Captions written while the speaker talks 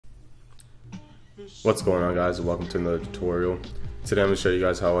What's going on, guys, and welcome to another tutorial. Today I'm going to show you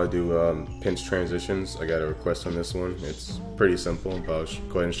guys how I do pinch transitions. I got a request on this one. It's pretty simple, but I'll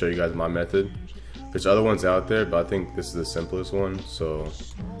go ahead and show you guys my method. There's other ones out there, but I think this is the simplest one, so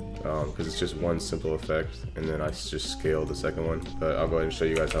because it's just one simple effect, and then I just scale the second one. But I'll go ahead and show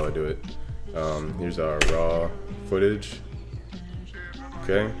you guys how I do it. Here's our raw footage.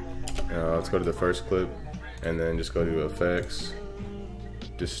 Okay, let's go to the first clip, and then just go to Effects,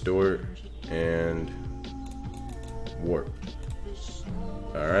 Distort, and Warp.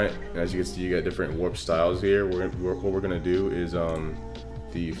 Alright, as you can see, you got different warp styles here. What we're gonna do is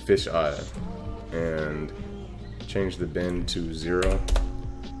the fish eye, and change the bend to 0.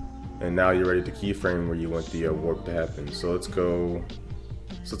 And now you're ready to keyframe where you want the warp to happen. So let's go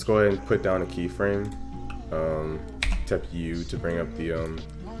ahead and put down a keyframe. Tap U to bring up the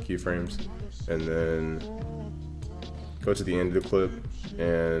keyframes, and then go to the end of the clip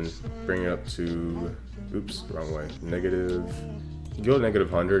and bring it up to, oops, wrong way, negative. You go to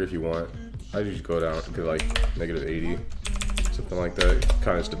negative 100 if you want. I usually go down to like negative 80, something like that. It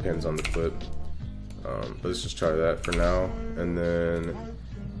kind of just depends on the clip. But let's just try that for now, and then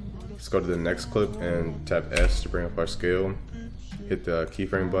let's go to the next clip and tap S to bring up our scale. Hit the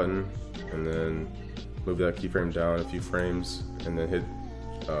keyframe button, and then move that keyframe down a few frames, and then hit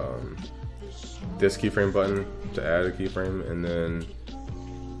this keyframe button to add a keyframe, and then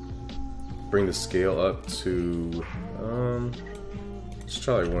bring the scale up to let's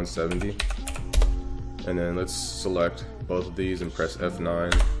try like 170, and then let's select both of these and press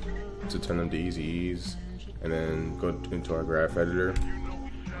F9 to turn them to easy ease, and then go into our graph editor.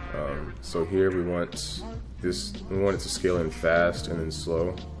 So here we want it to scale in fast and then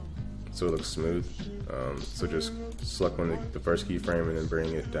slow, so it looks smooth. So just select the first keyframe and then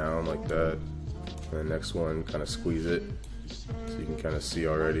bring it down like that, and the next one kind of squeeze it, so you can kind of see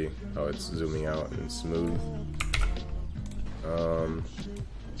already how it's zooming out and smooth.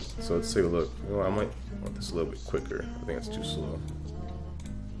 So let's take a look. You know, I might want this a little bit quicker. I think it's too slow.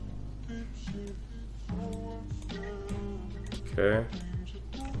 Okay.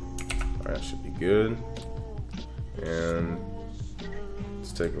 Alright, that should be good. And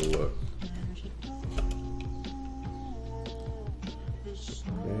let's take a look.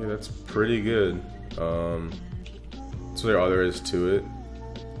 Okay, that's pretty good. So all there is to it.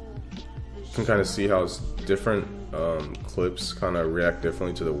 You can kind of see how it's different clips kind of react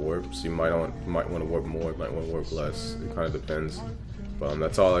differently to the warp. So you might want to warp more, might want to warp less. It kind of depends. But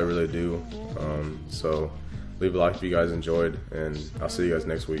that's all I really do. So leave a like if you guys enjoyed, and I'll see you guys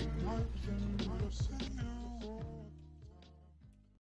next week.